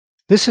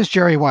This is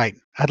Jerry White.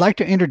 I'd like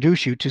to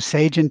introduce you to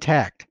Sage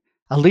Intacct,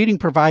 a leading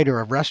provider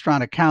of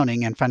restaurant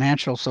accounting and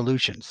financial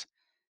solutions.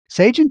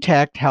 Sage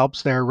Intacct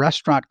helps their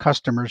restaurant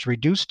customers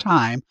reduce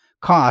time,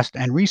 cost,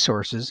 and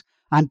resources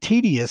on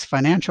tedious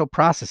financial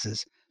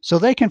processes so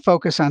they can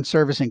focus on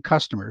servicing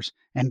customers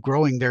and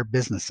growing their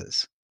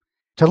businesses.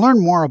 To learn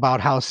more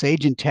about how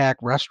Sage Intacct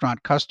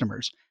restaurant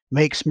customers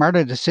make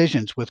smarter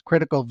decisions with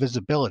critical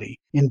visibility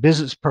in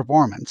business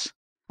performance,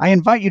 I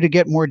invite you to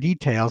get more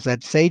details at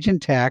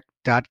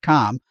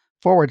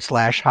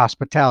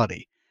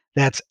sageintacct.com/hospitality.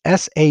 That's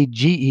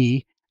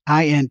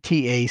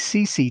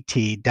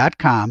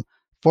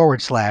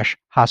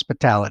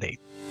SAGEINTACCT.com/hospitality.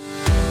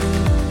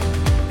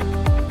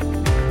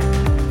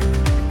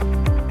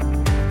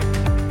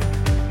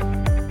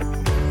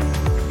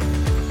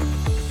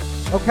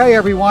 Okay,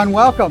 everyone,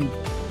 welcome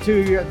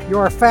to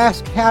your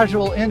Fast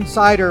Casual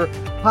Insider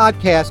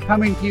podcast,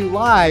 coming to you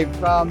live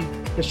from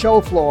the show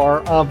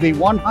floor of the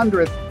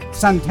 100th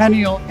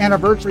Centennial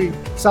Anniversary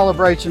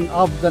celebration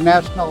of the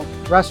National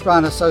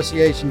Restaurant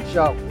Association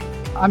show.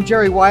 I'm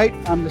Jerry White.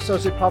 I'm the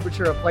associate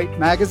publisher of Plate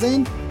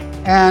Magazine,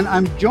 and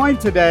I'm joined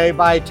today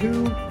by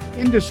two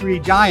industry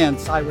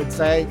giants, I would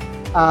say,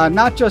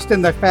 not just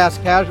in the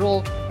fast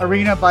casual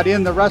arena, but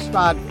in the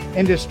restaurant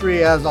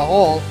industry as a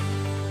whole.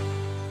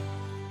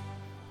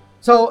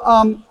 So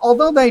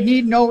although they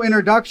need no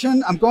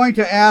introduction, I'm going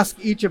to ask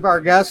each of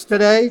our guests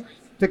today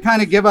to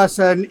kind of give us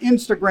an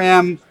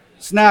Instagram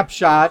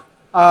snapshot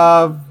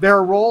of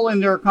their role in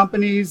their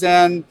companies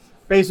and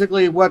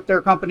basically what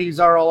their companies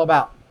are all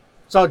about.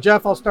 So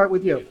Jeff, I'll start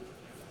with you.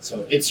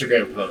 So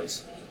Instagram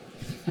pose.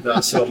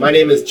 So my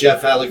name is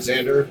Jeff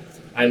Alexander.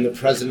 I'm the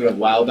president of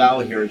Wow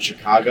Bao here in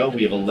Chicago.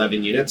 We have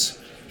 11 units.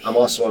 I'm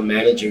also a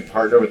managing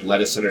partner with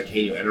Lettuce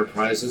Entertainment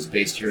Enterprises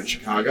based here in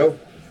Chicago.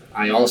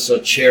 I also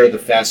chair the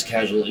Fast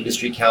Casual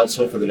Industry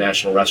Council for the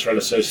National Restaurant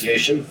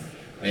Association,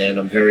 and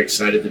I'm very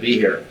excited to be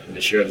here and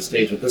to share the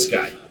stage with this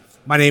guy.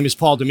 My name is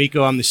Paul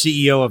D'Amico. I'm the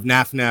CEO of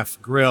Naf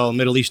Naf Grill,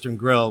 Middle Eastern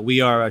Grill.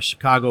 We are a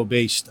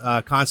Chicago-based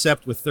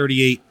concept with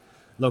 38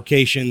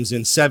 locations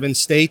in 7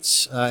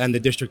 states and the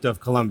District of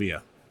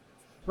Columbia.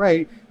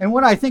 Right, and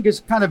what I think is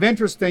kind of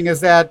interesting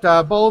is that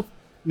both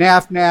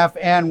Naf Naf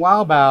and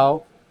Wow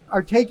Bao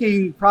are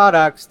taking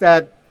products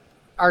that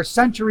are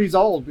centuries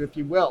old, if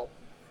you will,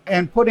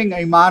 and putting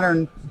a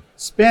modern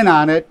spin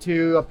on it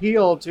to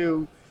appeal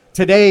to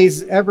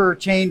today's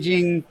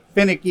ever-changing,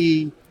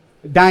 finicky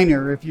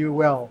diner, if you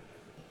will.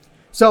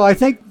 So I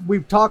think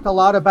we've talked a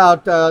lot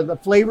about the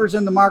flavors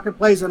in the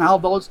marketplace and how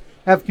those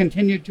have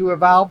continued to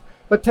evolve.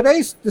 But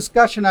today's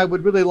discussion, I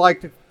would really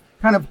like to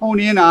kind of hone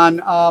in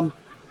on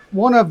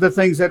one of the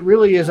things that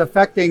really is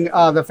affecting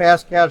the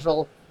fast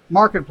casual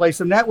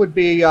marketplace, and that would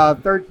be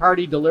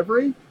third-party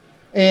delivery.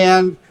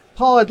 And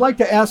Paul, I'd like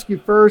to ask you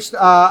first,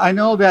 I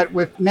know that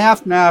with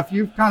Naf Naf,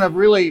 you've kind of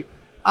really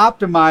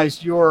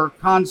optimized your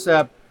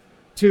concept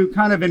to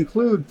kind of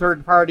include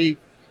third-party.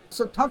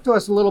 So talk to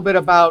us a little bit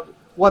about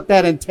what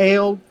that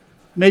entailed,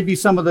 maybe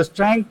some of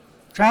the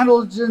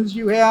challenges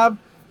you have,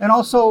 and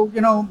also,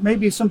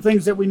 maybe some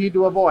things that we need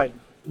to avoid.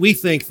 We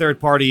think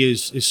third-party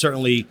is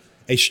certainly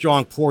a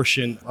strong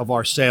portion of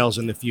our sales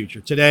in the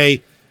future.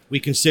 Today, we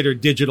consider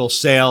digital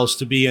sales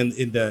to be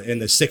in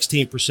the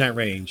 16%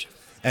 range.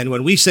 And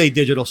when we say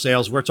digital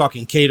sales, we're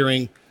talking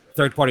catering,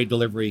 third-party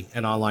delivery,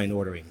 and online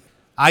ordering.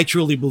 I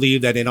truly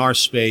believe that in our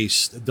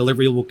space,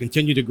 delivery will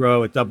continue to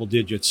grow at double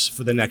digits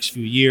for the next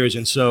few years.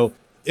 And so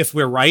if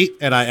we're right,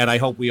 and I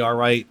hope we are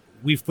right,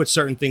 we've put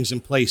certain things in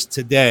place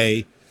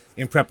today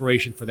in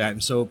preparation for that.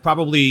 And so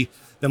probably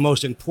the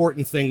most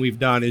important thing we've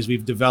done is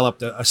we've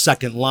developed a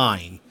second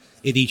line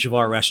in each of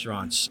our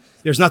restaurants.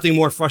 There's nothing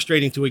more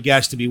frustrating to a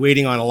guest to be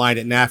waiting on a line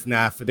at Naf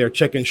Naf for their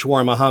chicken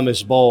shawarma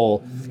hummus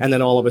bowl, and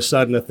then all of a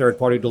sudden a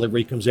third-party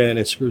delivery comes in and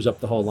it screws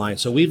up the whole line.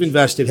 So we've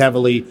invested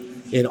heavily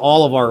in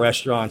all of our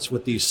restaurants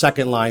with these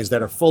second lines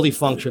that are fully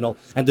functional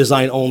and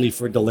designed only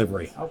for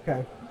delivery.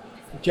 Okay.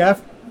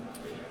 Jeff?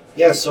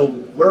 Yeah, so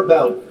we're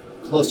about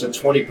close to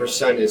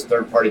 20% is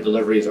third-party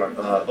deliveries on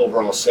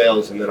overall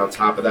sales, and then on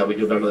top of that, we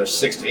do about another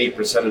 6 to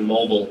 8% in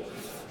mobile.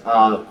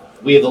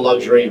 We have the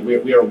luxury,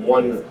 we are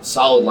one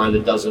solid line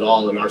that does it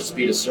all, and our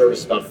speed of service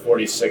is about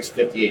 46,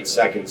 58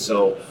 seconds,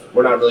 so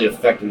we're not really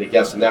affecting the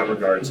guests in that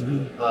regards.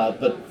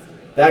 But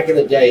back in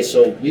the day,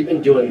 so we've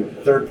been doing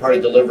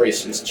third-party delivery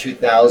since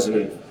 2000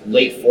 and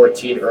late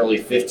 14, early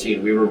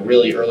 15. We were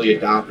really early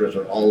adopters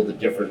with all of the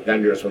different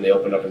vendors when they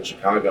opened up in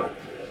Chicago.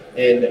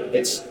 And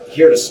it's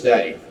here to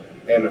stay.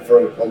 And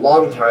for a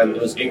long time,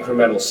 it was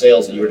incremental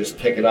sales that you were just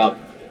picking up.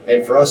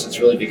 And for us, it's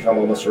really become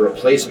almost a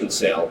replacement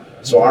sale.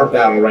 So our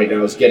battle right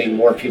now is getting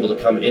more people to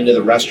come into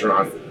the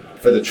restaurant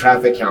for the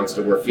traffic counts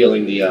that we're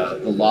feeling the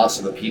loss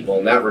of the people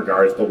in that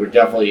regards, but we're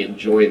definitely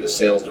enjoying the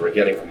sales that we're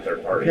getting from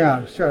third party.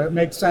 Yeah, sure, it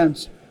makes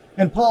sense.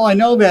 And Paul, I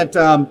know that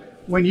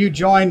when you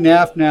joined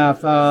Naf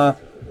Naf,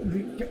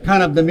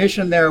 kind of the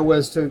mission there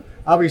was to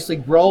obviously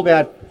grow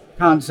that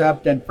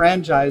concept and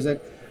franchise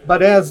it.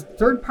 But as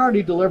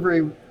third-party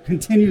delivery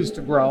continues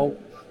to grow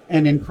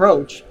and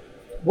encroach,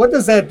 what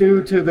does that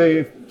do to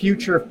the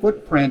future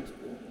footprint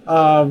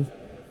of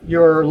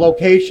your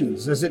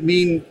locations? Does it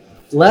mean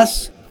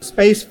less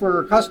space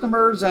for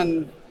customers?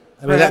 And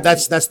I mean,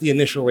 that's the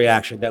initial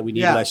reaction, that we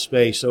need Yeah. less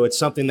space. So it's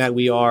something that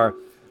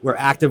we're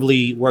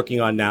actively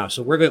working on now.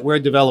 So we're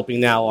developing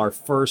now our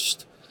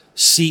first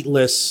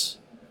seatless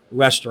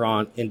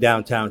restaurant in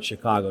downtown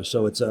Chicago.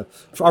 So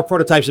our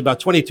prototype's about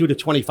 22 to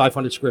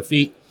 2,500 square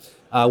feet.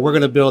 We're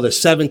going to build a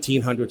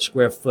 1,700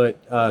 square foot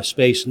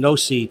space, no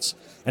seats,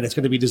 and it's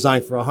going to be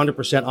designed for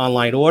 100%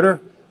 online order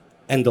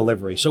and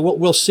delivery. So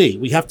we'll see.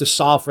 We have to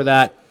solve for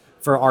that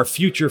for our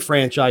future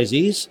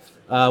franchisees.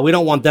 We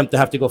don't want them to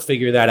have to go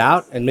figure that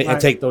out and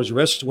take those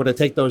risks. We're going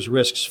to take those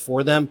risks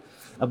for them.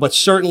 But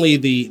certainly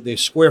the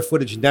square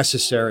footage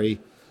necessary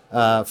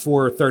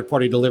for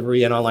third-party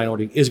delivery and online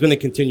ordering is going to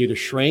continue to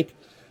shrink,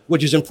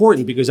 which is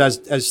important because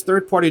as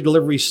third-party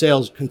delivery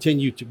sales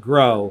continue to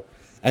grow,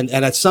 and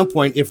at some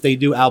point, if they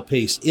do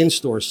outpace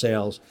in-store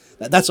sales,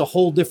 that's a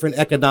whole different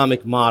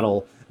economic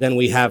model than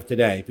we have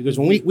today. Because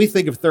when we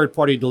think of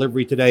third-party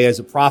delivery today as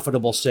a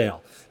profitable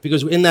sale,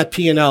 because in that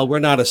P&L, we're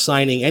not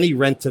assigning any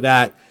rent to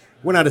that,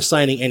 we're not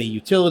assigning any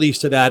utilities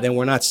to that, and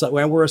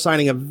we're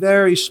assigning a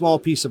very small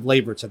piece of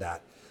labor to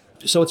that.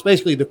 So it's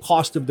basically the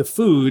cost of the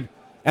food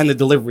and the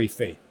delivery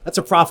fee. That's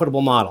a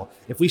profitable model.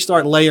 If we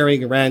start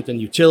layering rent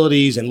and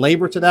utilities and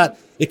labor to that,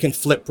 it can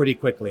flip pretty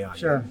quickly on you.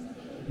 Sure.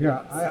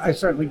 Yeah, I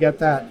certainly get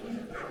that.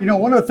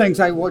 One of the things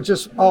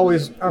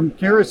I'm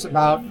curious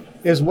about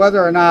is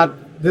whether or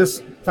not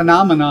this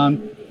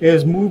phenomenon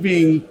is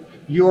moving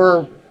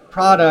your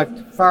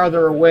product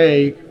farther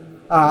away,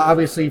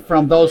 obviously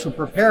from those who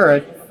prepare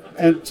it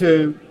and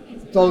to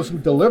those who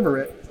deliver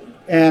it.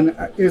 And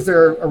is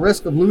there a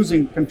risk of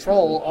losing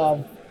control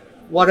of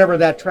whatever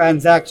that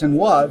transaction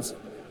was?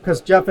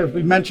 Because Jeff, as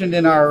we mentioned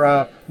in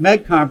our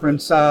MEG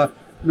conference,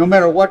 no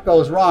matter what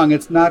goes wrong,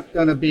 it's not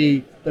going to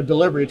be the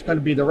delivery, it's going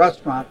to be the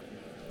restaurant.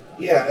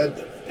 Yeah,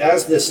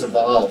 as this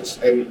evolves,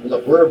 and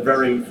look,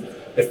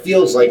 it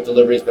feels like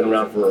delivery has been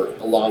around for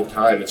a long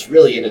time. It's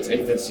really in its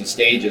infancy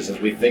stages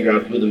as we figure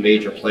out who the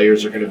major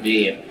players are going to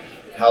be and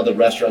how the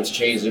restaurants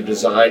change their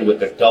design with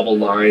their double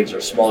lines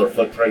or smaller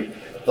footprint.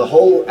 The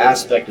whole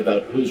aspect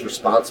about who's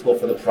responsible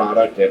for the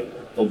product and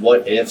the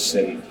what ifs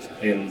and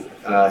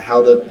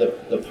how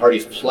the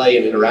parties play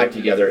and interact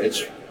together,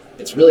 it's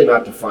really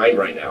not defined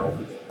right now.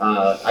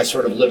 I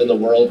sort of live in the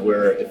world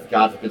where if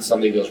God forbid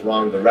something goes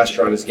wrong, the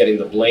restaurant is getting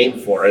the blame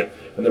for it,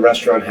 and the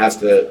restaurant has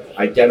to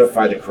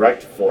identify the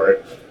correct for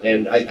it.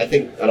 And I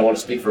think, I don't want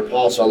to speak for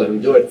Paul, so I'll let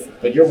him do it,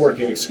 but you're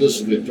working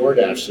exclusively with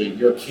DoorDash, so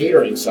your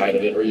catering side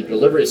of it or your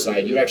delivery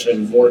side, you actually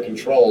have more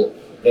control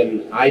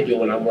than I do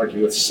when I'm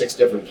working with 6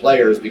 different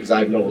players because I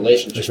have no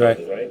relationship That's right.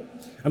 with it, right?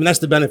 I mean, that's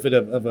the benefit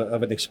of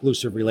an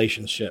exclusive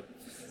relationship.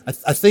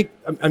 I think,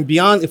 and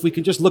beyond, if we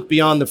can just look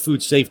beyond the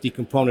food safety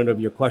component of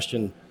your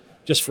question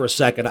just for a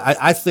second,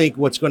 I think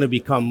what's going to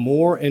become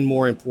more and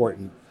more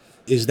important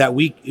is that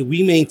we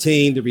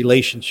maintain the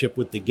relationship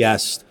with the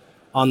guest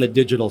on the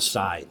digital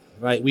side,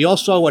 right? We all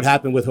saw what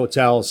happened with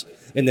hotels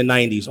in the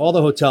 90s. All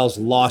the hotels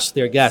lost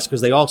their guests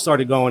because they all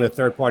started going to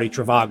third-party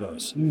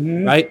Travagos,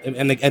 right?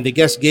 And the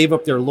guests gave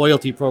up their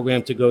loyalty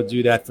program to go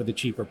do that for the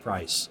cheaper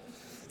price.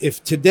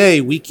 If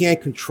today we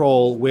can't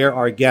control where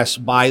our guests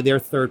buy their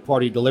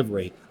third-party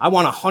delivery, I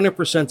want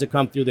 100% to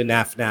come through the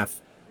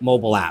NAFNAF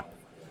mobile app,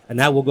 and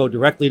that will go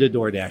directly to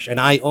DoorDash, and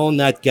I own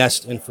that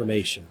guest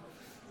information.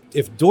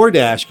 If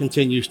DoorDash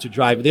continues to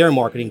drive their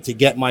marketing to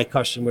get my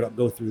customer to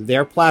go through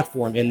their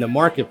platform in the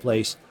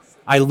marketplace,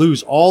 I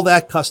lose all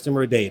that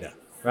customer data,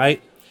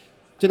 right?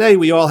 Today,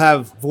 we all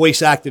have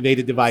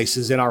voice-activated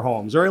devices in our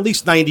homes, or at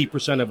least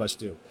 90% of us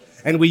do.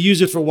 And we use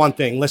it for one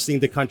thing,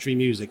 listening to country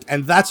music.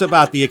 And that's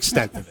about the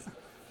extent of it.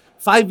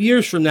 5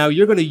 years from now,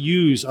 you're going to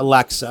use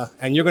Alexa,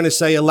 and you're going to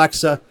say,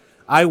 Alexa,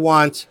 I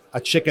want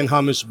a chicken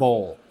hummus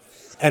bowl.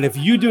 And if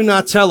you do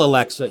not tell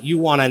Alexa you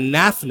want a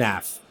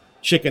NAFNAF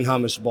chicken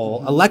hummus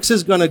bowl,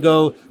 Alexa's going to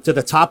go to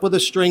the top of the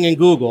string in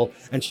Google,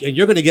 and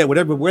you're going to get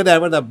where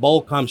that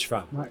bowl comes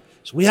from. Right.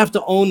 So we have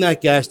to own that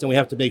guest, and we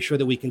have to make sure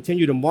that we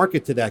continue to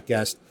market to that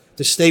guest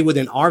to stay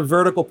within our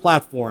vertical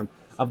platform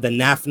of the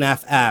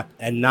NAFNAF app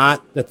and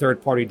not the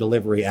third-party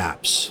delivery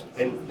apps.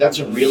 And that's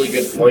a really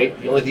good point.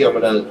 The only thing I'm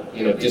going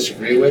to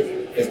disagree with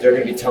is they're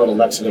going to be telling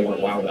Alexa they want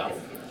Wow Bao.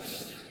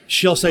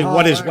 She'll say,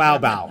 what is Wow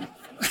Bao?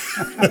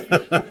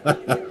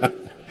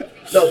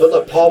 No, but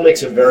look, Paul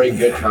makes a very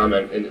good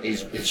comment, and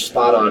he's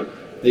spot on.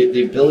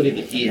 The ability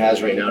that he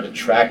has right now to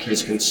track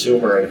his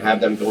consumer and have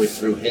them going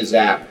through his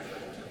app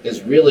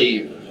is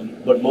really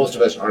what most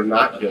of us are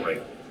not doing.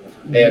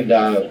 And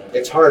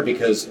it's hard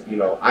because,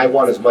 I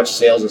want as much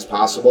sales as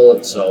possible,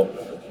 and so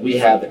we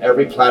have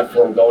every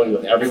platform going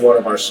with every one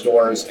of our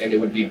stores, and it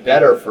would be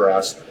better for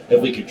us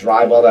if we could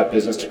drive all that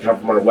business to come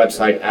from our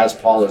website as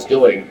Paul is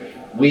doing.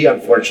 We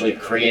unfortunately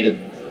created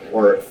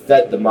or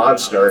fed the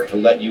monster to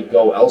let you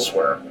go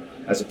elsewhere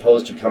as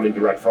opposed to coming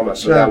direct from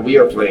us. So Sure. now we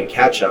are playing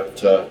catch up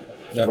to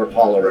where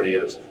Paul already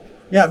is.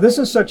 Yeah, this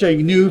is such a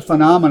new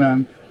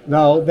phenomenon,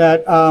 though,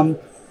 that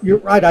you're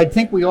right. I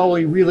think we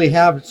only really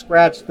have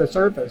scratched the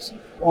surface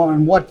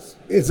on what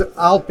is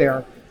out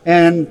there.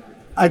 And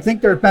I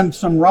think there have been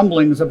some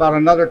rumblings about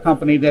another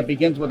company that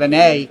begins with an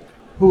A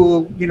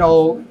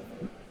who,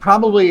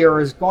 probably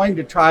is going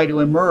to try to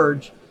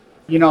emerge,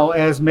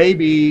 as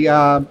maybe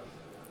the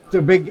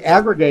big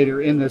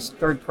aggregator in this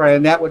third party,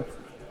 and that would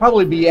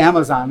probably be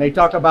Amazon. They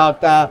talk about,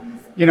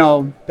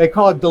 they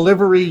call it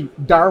delivery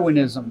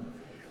Darwinism.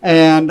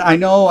 And I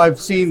know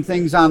I've seen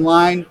things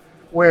online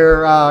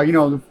where,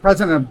 the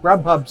president of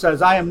Grubhub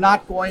says, I am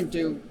not going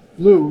to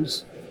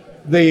lose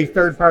the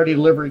third-party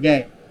delivery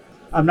game.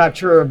 I'm not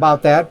sure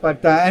about that,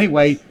 but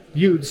anyway,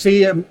 you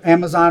see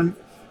Amazon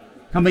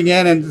coming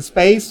into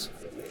space?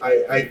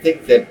 I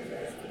think that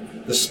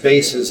the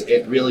space is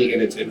really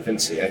in its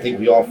infancy. I think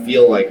we all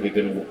feel like we've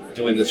been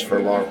doing this for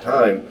a long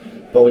time,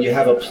 but when you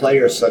have a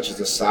player such as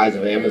the size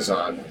of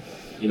Amazon,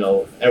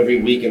 every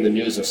week in the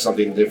news of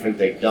something different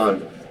they've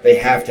done, they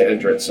have to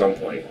enter at some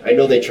point. I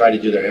know they tried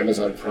to do their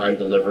Amazon Prime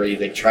delivery.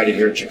 They tried it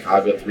here in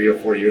Chicago 3 or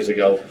 4 years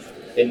ago.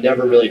 It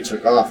never really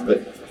took off,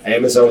 but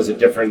Amazon was a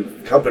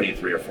different company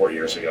 3 or 4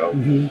 years ago.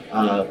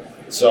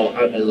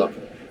 Look,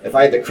 if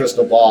I had the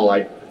crystal ball,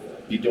 I'd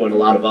be doing a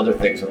lot of other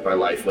things with my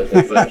life with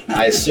it, but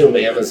I assume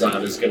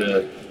Amazon is going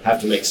to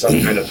have to make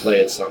some kind of play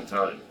at some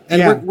time.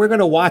 And we're going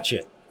to watch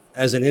it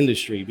as an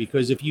industry,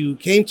 because if you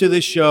came to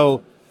this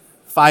show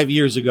 5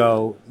 years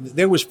ago,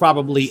 there was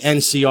probably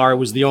NCR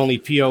was the only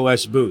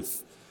POS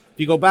booth.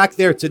 If you go back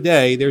there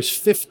today, there's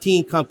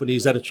 15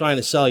 companies that are trying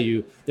to sell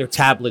you their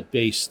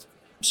tablet-based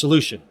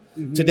solution.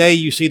 Mm-hmm. Today,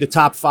 you see the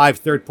top 5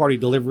 third-party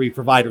delivery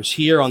providers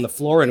here on the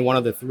floor in one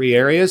of the 3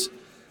 areas.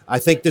 I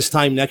think this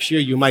time next year,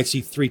 you might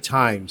see 3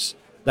 times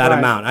that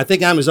amount. I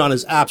think Amazon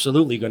is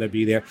absolutely going to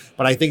be there,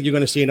 but I think you're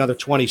going to see another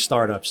 20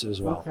 startups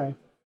as well. Okay.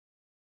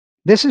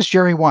 This is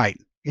Jerry White.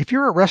 If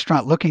you're a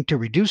restaurant looking to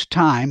reduce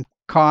time,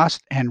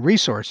 cost, and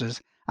resources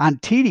on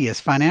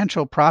tedious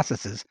financial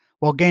processes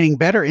while gaining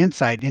better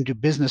insight into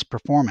business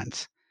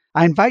performance,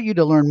 I invite you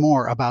to learn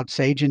more about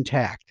Sage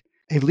Intacct,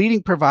 a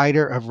leading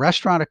provider of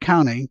restaurant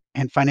accounting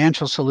and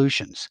financial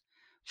solutions.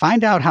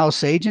 Find out how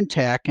Sage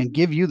Intacct can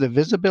give you the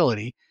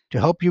visibility to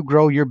help you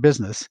grow your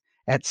business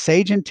at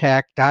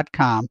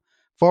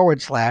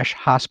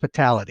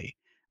sageintacct.com/hospitality.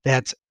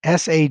 That's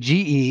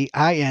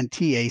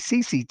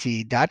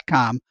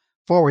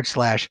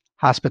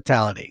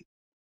SAGEINTACCT.com/hospitality.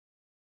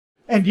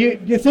 And do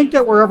you think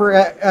that we're ever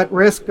at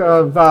risk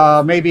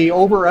of maybe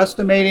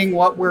overestimating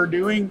what we're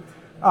doing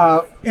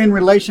in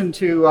relation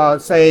to,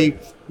 say,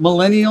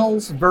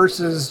 millennials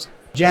versus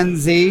Gen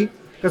Z?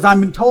 Because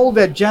I'm told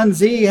that Gen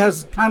Z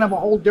has kind of a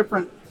whole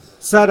different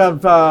set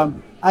of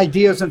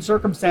ideas and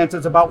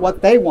circumstances about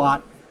what they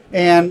want.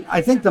 And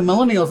I think the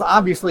millennials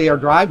obviously are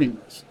driving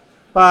this.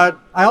 But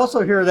I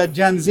also hear that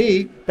Gen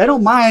Z, they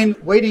don't mind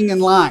waiting in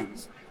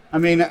lines. I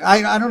mean,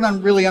 I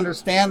don't really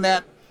understand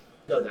that.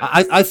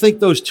 I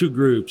think those two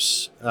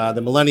groups,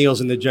 the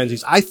millennials and the Gen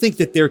Zs, I think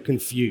that they're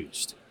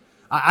confused.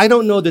 I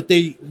don't know that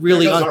they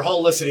really... There goes our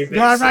whole listening base.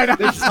 Yeah, right.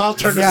 I'll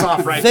turn this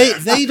off right now. now.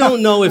 They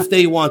don't know if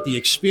they want the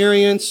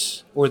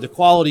experience or the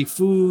quality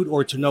food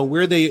or to know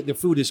where the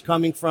food is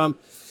coming from.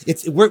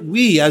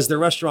 We, as the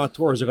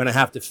restaurateurs, are going to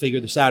have to figure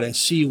this out and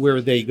see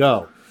where they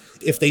go.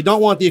 If they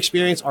don't want the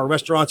experience, our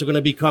restaurants are going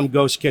to become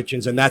ghost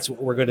kitchens, and that's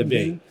what we're going to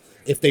be.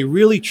 If they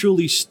really,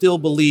 truly still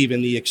believe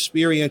in the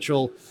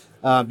experiential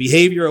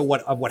behavior of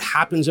what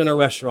happens in a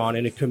restaurant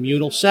in a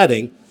communal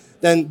setting,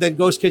 then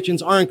ghost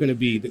kitchens aren't going to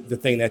be the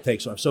thing that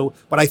takes off.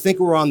 But I think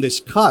we're on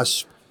this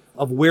cusp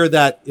of where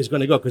that is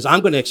going to go, because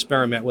I'm going to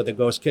experiment with a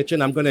ghost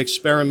kitchen. I'm going to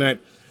experiment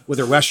with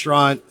a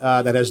restaurant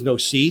that has no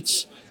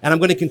seats, and I'm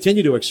going to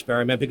continue to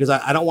experiment because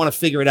I don't want to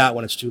figure it out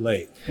when it's too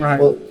late. Right.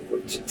 Well,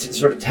 to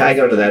sort of tag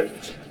onto that,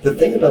 the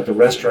thing about the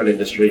restaurant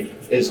industry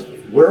is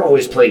we're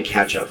always playing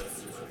catch up.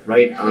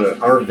 Right,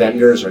 our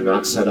vendors are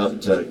not set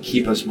up to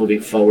keep us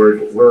moving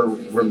forward.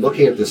 We're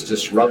looking at this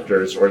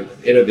disruptors or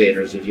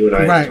innovators, if you and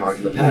I have talked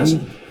in the past,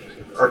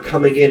 are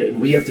coming in, and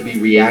we have to be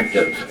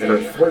reactive. And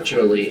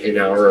unfortunately, in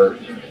our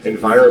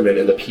environment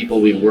and the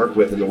people we work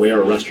with and the way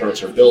our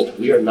restaurants are built,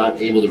 we are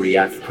not able to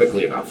react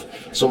quickly enough.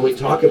 So when we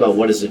talk about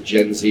what does the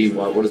Gen Z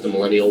want, what does the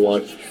millennial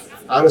want,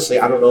 honestly,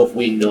 I don't know if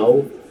we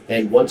know.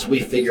 And once we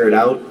figure it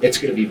out, it's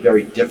going to be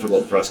very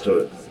difficult for us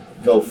to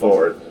go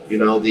forward. You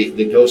know,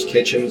 the ghost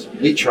kitchens,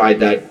 we tried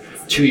that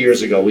 2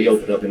 years ago. We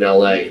opened up in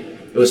LA.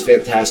 It was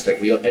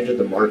fantastic. We entered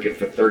the market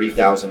for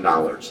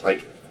 $30,000,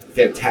 like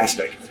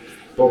fantastic.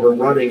 But we're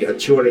running a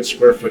 200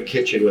 square foot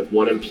kitchen with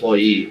one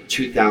employee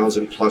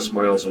 2,000 plus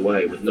miles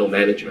away with no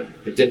management.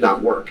 It did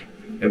not work.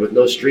 And with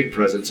no street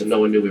presence, and no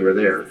one knew we were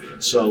there.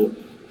 So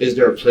is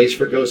there a place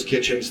for ghost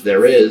kitchens?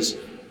 There is.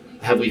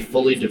 Have we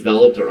fully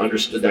developed or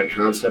understood that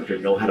concept or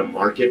know how to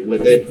market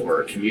with it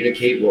or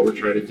communicate what we're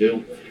trying to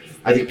do?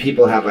 I think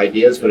people have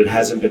ideas, but it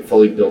hasn't been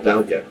fully built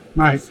out yet.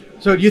 Right.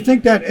 So do you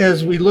think that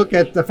as we look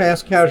at the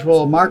fast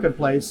casual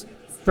marketplace,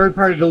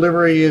 third-party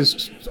delivery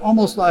is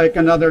almost like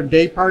another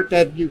day part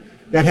that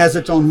has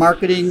its own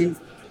marketing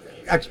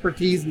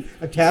expertise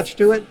attached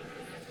to it?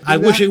 I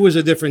wish it was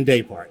a different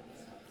day part.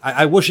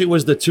 I wish it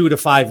was the 2 to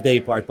 5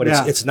 day part, but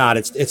it's not.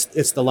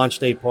 It's the lunch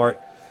day part.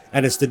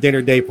 and it's the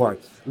dinner day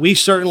part. We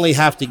certainly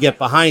have to get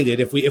behind it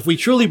if we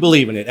truly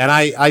believe in it, and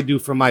I do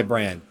for my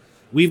brand.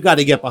 We've got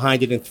to get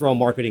behind it and throw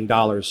marketing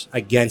dollars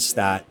against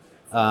that,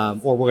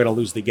 or we're going to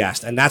lose the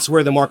guest. And that's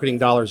where the marketing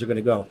dollars are going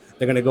to go.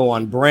 They're going to go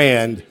on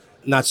brand,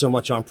 not so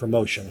much on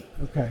promotion.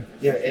 Okay.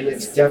 Yeah, and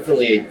it's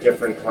definitely a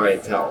different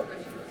clientele.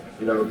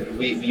 You know,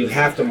 you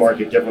have to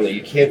market differently.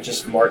 You can't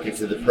just market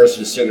to the person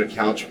who's sitting on their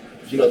couch.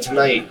 You know,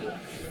 tonight,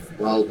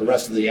 while the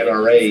rest of the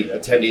NRA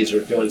attendees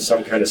are doing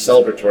some kind of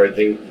celebratory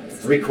thing,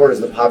 3/4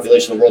 of the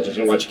population of the world is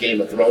going to watch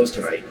Game of Thrones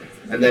tonight.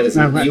 And then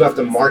you have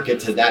to market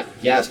to that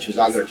guest who's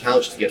on their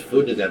couch to get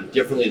food to them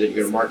differently than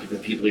you're going to market to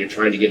the people you're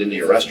trying to get into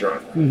your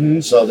restaurant. Mm-hmm.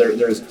 So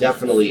there's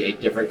definitely a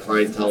different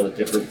clientele and a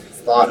different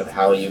thought of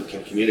how you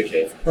can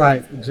communicate.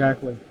 Right,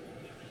 exactly.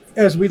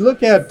 As we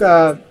look at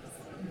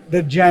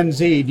the Gen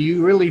Z, do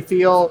you really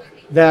feel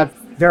that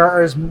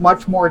there is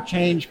much more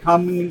change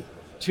coming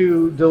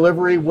to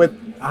delivery with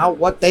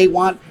what they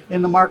want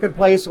in the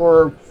marketplace,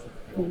 or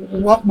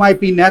what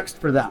might be next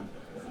for them?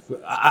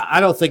 I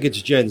don't think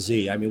it's Gen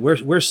Z. I mean,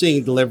 we're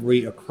seeing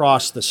delivery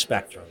across the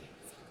spectrum.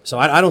 So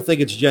I don't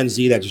think it's Gen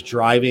Z that's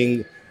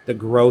driving the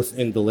growth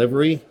in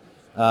delivery.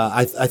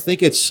 I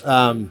think it's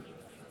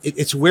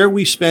where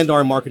we spend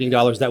our marketing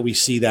dollars that we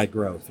see that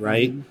growth,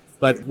 right? Mm-hmm.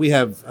 But we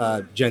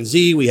have Gen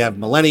Z, we have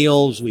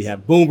millennials, we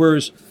have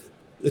boomers.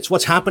 It's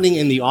what's happening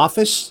in the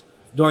office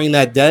during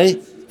that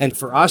day. And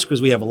for us,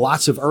 because we have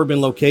lots of urban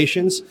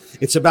locations,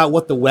 it's about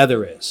what the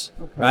weather is,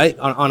 okay, right?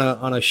 On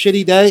a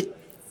shitty day,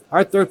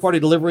 our third-party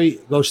delivery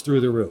goes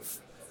through the roof.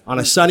 On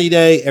a sunny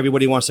day,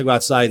 everybody wants to go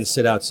outside and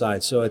sit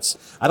outside. So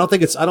I don't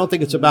think it's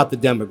about the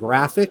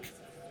demographic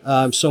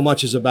so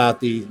much as about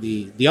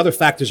the other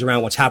factors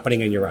around what's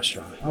happening in your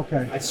restaurant.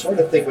 Okay. I sort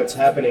of think what's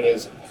happening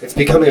is it's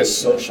becoming a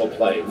social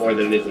play more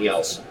than anything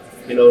else.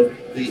 You know,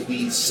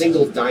 the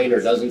single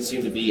diner doesn't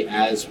seem to be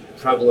as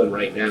prevalent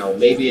right now.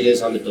 Maybe it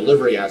is on the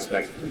delivery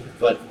aspect,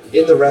 but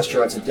in the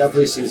restaurants, it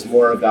definitely seems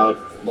more about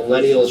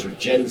millennials or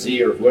Gen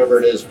Z or whoever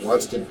it is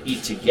wants to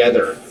eat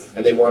together,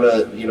 and they want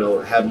to, you know,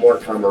 have more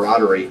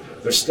camaraderie.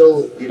 They're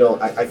still, you know,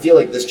 I feel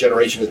like this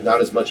generation is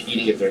not as much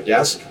eating at their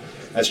desk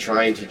as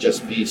trying to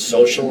just be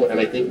social, and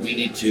I think we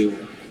need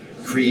to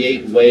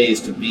create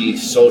ways to be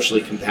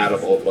socially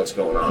compatible with what's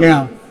going on.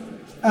 Yeah.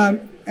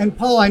 And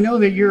Paul, I know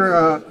that you're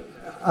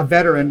a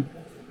veteran,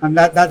 and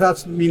that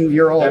doesn't mean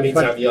you're old. That means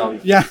I'm young.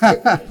 Yeah.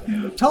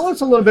 Tell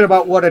us a little bit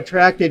about what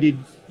attracted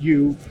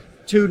you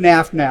to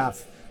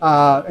NAF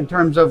in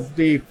terms of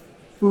the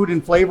food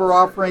and flavor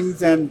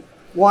offerings, and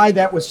why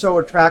that was so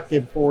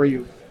attractive for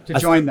you to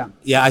join them.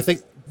 Yeah, I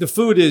think the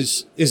food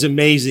is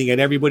amazing, and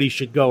everybody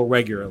should go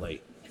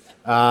regularly.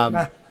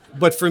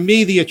 But for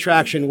me, the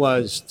attraction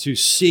was to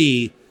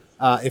see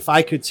if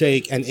I could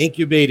take an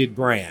incubated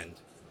brand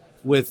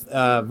with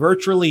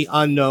virtually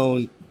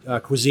unknown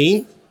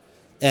cuisine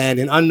and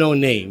an unknown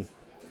name,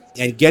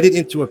 and get it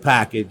into a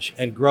package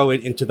and grow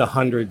it into the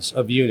hundreds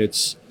of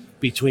units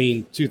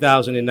between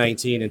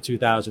 2019 and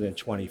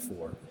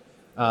 2024.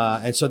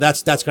 And so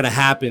that's going to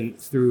happen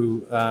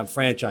through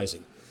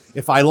franchising.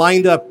 If I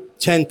lined up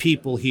 10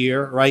 people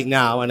here right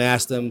now and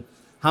asked them,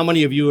 how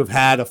many of you have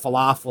had a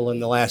falafel in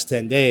the last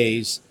 10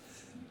 days?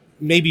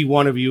 Maybe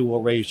one of you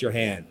will raise your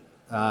hand.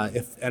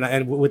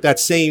 And with that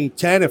same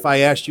 10, if I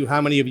asked you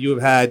how many of you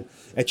have had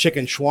a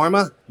chicken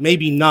shawarma,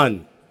 maybe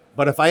none.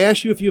 But if I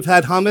ask you if you've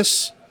had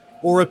hummus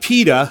or a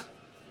pita,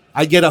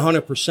 I get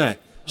 100%.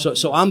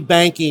 So I'm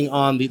banking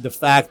on the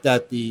fact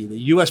that the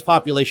U.S.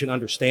 population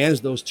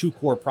understands those two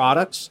core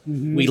products.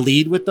 Mm-hmm. We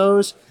lead with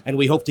those, and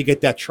we hope to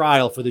get that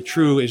trial for the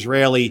true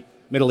Israeli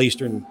Middle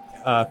Eastern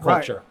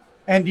culture. Right.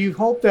 And do you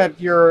hope that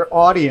your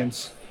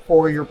audience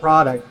for your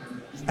product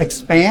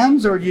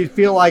expands, or do you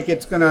feel like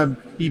it's going to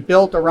be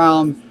built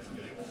around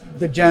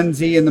the Gen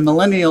Z and the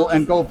millennial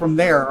and go from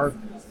there? Or,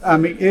 I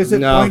mean, is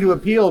it going to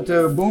appeal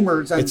to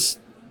boomers? And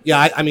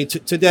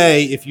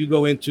Today, if you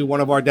go into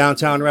one of our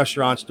downtown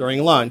restaurants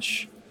during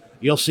lunch,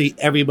 you'll see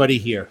everybody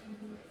here.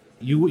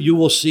 You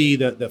will see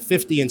the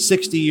 50 and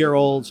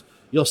 60-year-olds.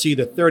 You'll see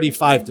the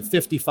 35 to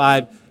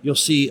 55. You'll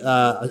see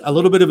a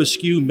little bit of a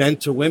skew men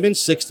to women,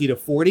 60 to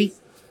 40.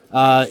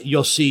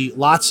 You'll see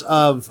lots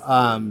of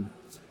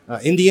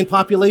Indian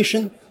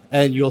population,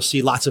 and you'll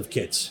see lots of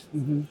kids.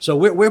 Mm-hmm. So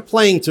we're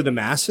playing to the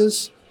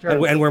masses,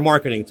 sure, and we're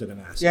marketing to the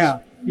masses. Yeah.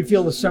 You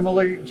feel the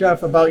similar,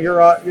 Jeff, about your?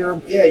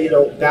 Yeah, you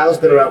know, Bao's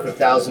been around for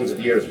thousands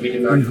of years. We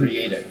did not mm-hmm.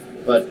 create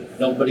it, but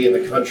nobody in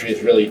the country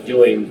is really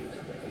doing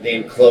the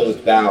enclosed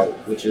Bao,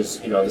 which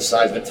is, you know, the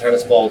size of a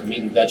tennis ball with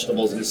meat and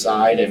vegetables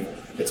inside, and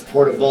it's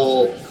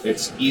portable,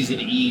 it's easy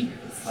to eat,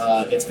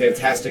 it's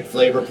fantastic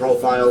flavor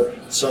profile.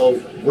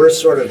 So we're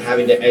sort of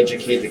having to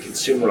educate the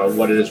consumer on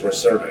what it is we're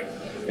serving.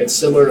 And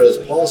similar to, as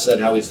Paul said,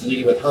 how he's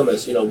leading with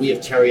hummus, you know, we have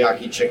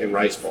teriyaki chicken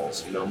rice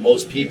balls. You know,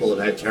 most people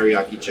have had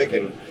teriyaki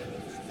chicken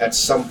at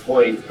some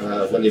point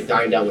when they've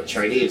dined out with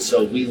Chinese.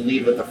 So we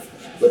lead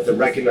with the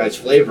recognized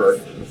flavor,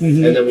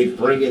 mm-hmm. and then we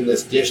bring in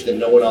this dish that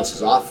no one else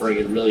is offering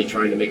and really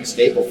trying to make a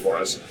staple for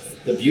us.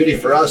 The beauty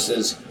for us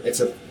is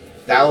it's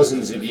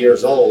thousands of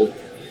years old.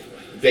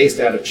 based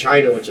out of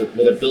China, with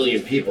 1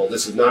 billion people.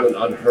 This is not an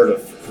unheard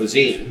of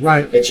cuisine.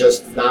 Right. It's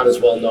just not as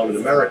well known in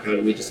America,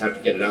 and we just have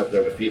to get it out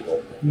there with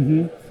people.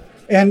 Mm-hmm.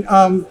 And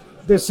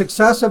the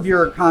success of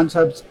your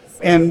concepts,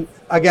 and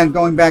again,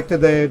 going back to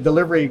the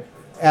delivery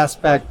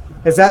aspect,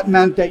 has that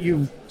meant that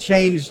you've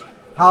changed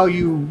how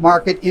you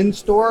market in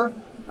store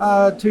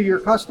to your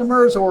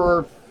customers,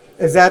 or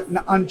is that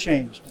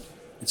unchanged?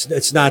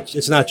 It's not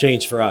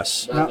changed for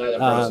us. Neither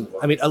for us as well.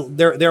 I mean,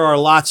 there are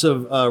lots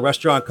of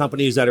restaurant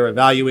companies that are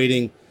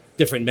evaluating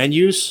different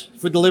menus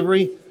for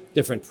delivery,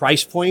 different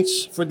price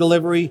points for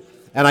delivery,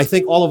 and I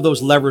think all of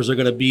those levers are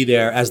going to be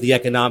there as the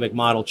economic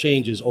model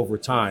changes over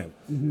time.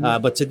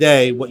 Mm-hmm. But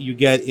today, what you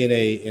get in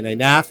a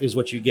NAF is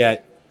what you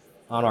get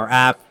on our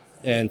app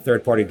and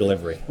third-party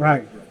delivery.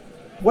 Right.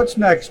 What's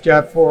next,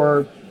 Jeff,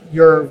 for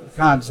your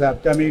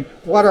concept? I mean,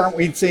 what aren't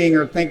we seeing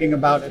or thinking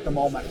about at the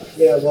moment?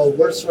 Yeah, well,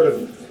 we're sort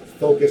of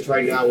focused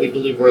right now. We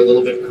believe we're a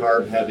little bit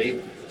carb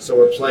heavy, so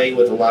we're playing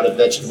with a lot of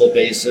vegetable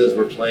bases.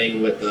 We're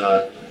playing with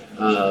the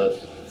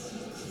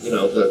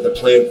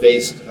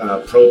plant-based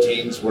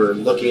proteins. We're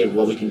looking at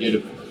what we can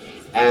do to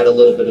add a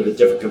little bit of a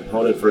different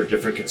component for a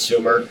different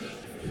consumer.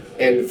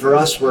 And for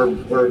us, we're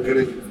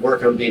going to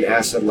work on being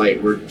asset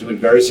light. We're doing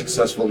very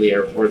successful in the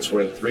airports.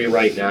 We're in 3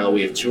 right now.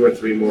 We have 2 or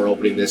 3 more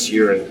opening this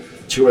year, and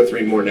 2 or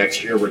 3 more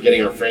next year. We're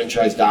getting our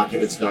franchise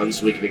documents done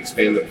so we can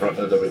expand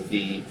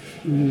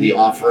the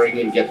offering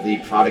and get the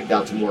product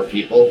out to more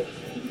people.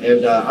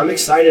 And I'm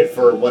excited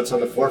for what's on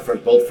the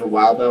forefront, both for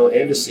Wow Bao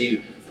and to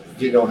see,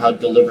 how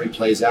delivery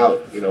plays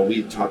out.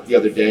 We talked the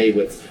other day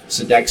with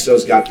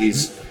Sodexo's got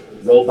these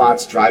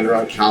robots driving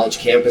around college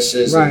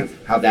campuses, right, and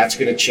how that's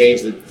going to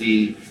change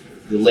the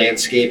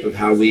landscape of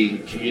how we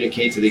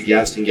communicate to the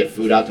guest and get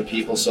food out to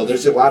people. So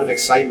there's a lot of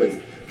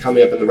excitement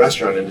coming up in the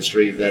restaurant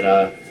industry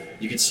that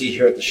you can see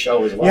here at the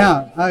show as well.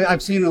 Yeah,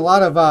 I've seen a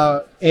lot of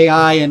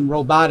AI and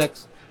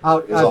robotics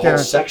out There's there. a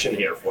whole section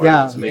here for it.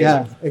 It's amazing.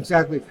 Yeah,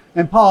 exactly.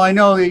 And Paul, I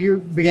know that you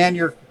began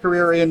your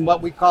career in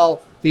what we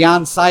call the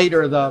on-site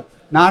or the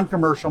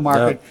non-commercial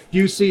market. Yeah. Do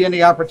you see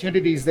any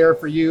opportunities there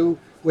for you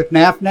with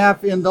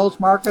NAF in those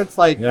markets,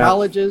 like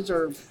colleges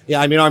or? Yeah,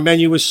 I mean, our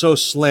menu is so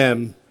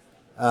slim.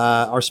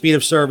 Our speed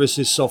of service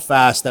is so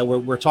fast that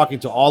we're talking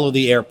to all of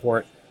the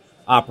airport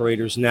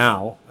operators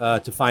now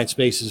to find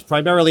spaces,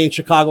 primarily in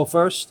Chicago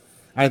first.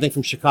 And I think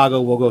from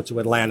Chicago, we'll go to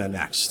Atlanta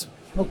next.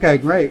 Okay,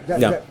 great.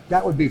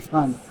 That would be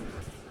fun.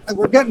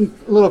 We're getting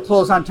a little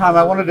close on time.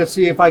 I wanted to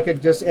see if I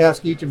could just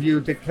ask each of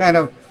you to kind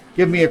of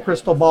give me a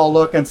crystal ball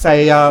look and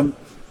say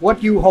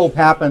what you hope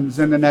happens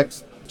in the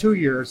next 2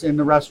 years in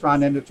the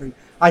restaurant industry.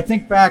 I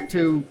think back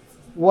to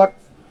what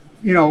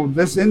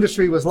this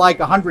industry was like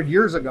 100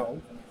 years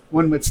ago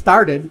when it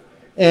started,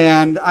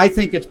 and I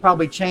think it's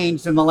probably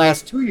changed in the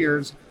last 2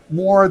 years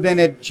more than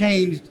it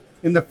changed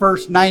in the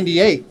first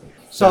 98.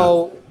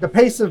 So the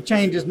pace of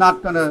change is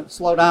not going to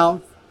slow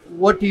down.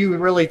 What do you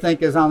really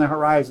think is on the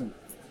horizon?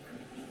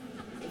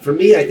 For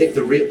me, I think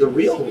the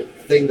real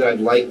thing that I'd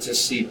like to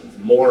see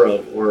more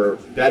of or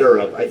better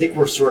of, I think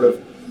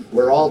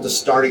we're all the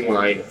starting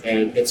line,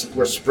 and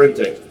we're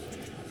sprinting.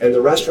 And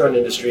the restaurant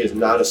industry is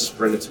not a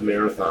sprint, it's a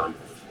marathon.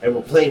 And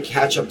we're playing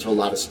catch up to a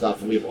lot of stuff,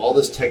 and we have all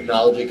this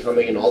technology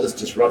coming and all this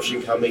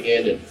disruption coming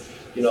in,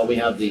 and we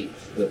have the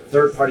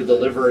third-party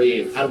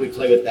delivery, and how do we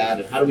play with that,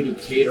 and how do we do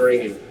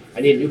catering, and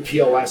I need a new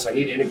POS, I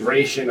need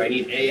integration, I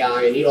need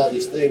AI, I need all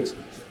these things.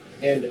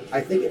 And I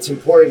think it's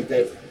important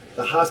that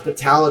the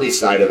hospitality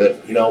side of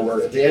it,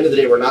 we're at the end of the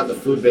day, we're not in the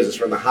food business,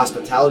 we're in the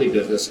hospitality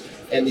business.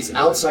 And these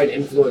outside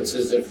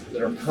influences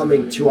that are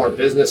coming to our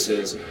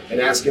businesses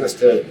and asking us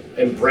to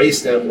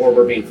embrace them, or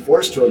we're being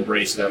forced to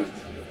embrace them,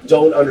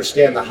 don't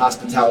understand the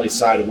hospitality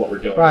side of what we're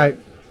doing.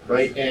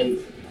 Right. And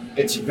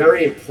it's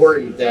very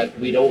important that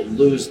we don't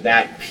lose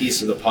that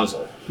piece of the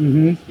puzzle.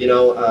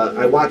 Mm-hmm.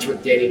 I watch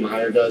what Danny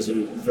Meyer does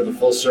for the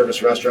full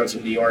service restaurants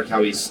in New York,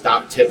 how he's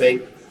stopped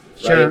tipping.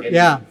 Sure. Right? And,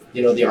 yeah.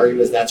 The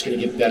argument is that's going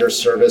to give better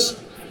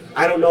service.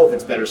 I don't know if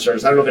it's better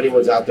service. I don't know if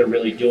anyone's out there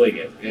really doing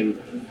it.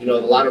 And, a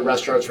lot of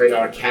restaurants right now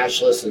are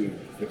cashless, and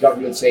the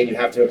government's saying you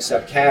have to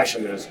accept cash,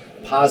 and there's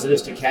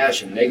positives to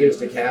cash and negatives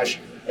to cash.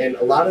 And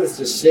a lot of this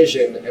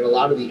decision and a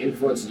lot of the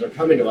influences that are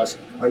coming to us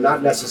are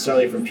not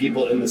necessarily from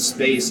people in the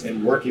space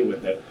and working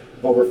with it,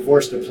 but we're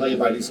forced to play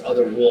by these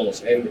other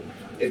rules. And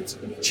it's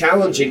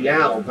challenging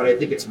now, but I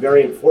think it's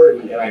very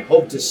important, and I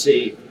hope to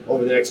see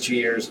over the next 2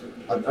 years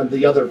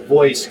the other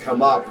voice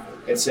come up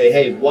and say,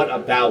 hey, what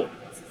about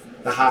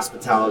the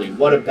hospitality?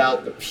 What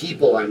about the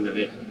people end of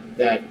it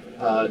that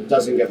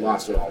doesn't get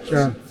lost in all this?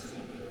 Sure.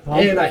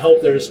 And I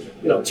hope there's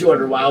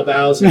 200 Wow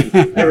Baos and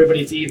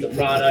everybody's eating the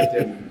product,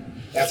 and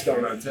that's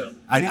going on too.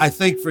 I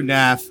think for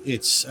NAF,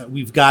 it's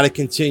we've got to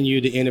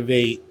continue to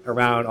innovate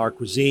around our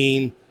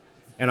cuisine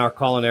and our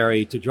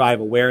culinary to drive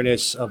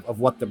awareness of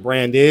what the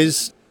brand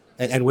is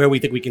and where we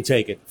think we can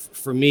take it.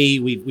 For me,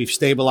 we've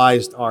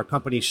stabilized our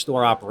company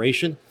store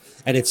operation,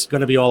 and it's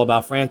going to be all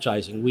about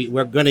franchising.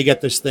 We're going to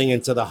get this thing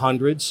into the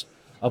hundreds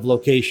of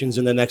locations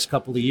in the next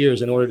couple of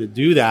years. In order to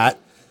do that,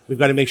 we've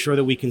got to make sure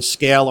that we can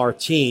scale our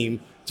team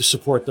to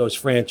support those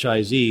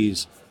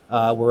franchisees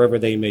wherever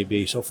they may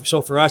be. So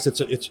for us,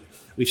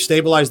 we've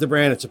stabilized the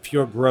brand. It's a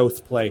pure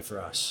growth play for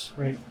us.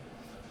 Great.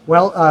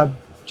 Well,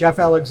 Jeff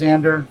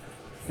Alexander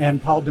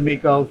and Paul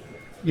D'Amico,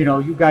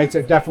 you guys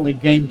are definitely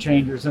game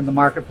changers in the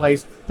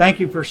marketplace. Thank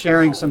you for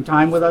sharing some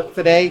time with us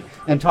today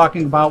and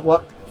talking about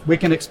what we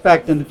can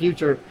expect in the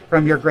future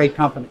from your great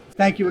company.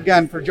 Thank you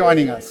again for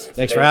joining us.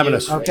 Thanks for having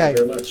us. Okay. Thank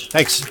you very much.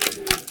 Thanks.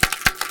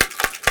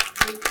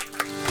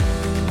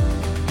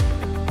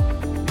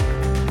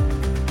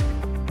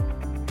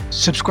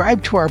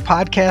 Subscribe to our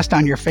podcast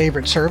on your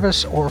favorite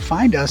service or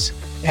find us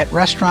at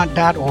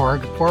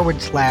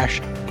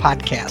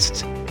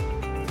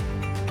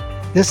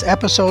restaurant.org/podcasts. This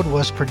episode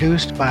was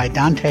produced by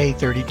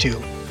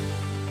Dante32.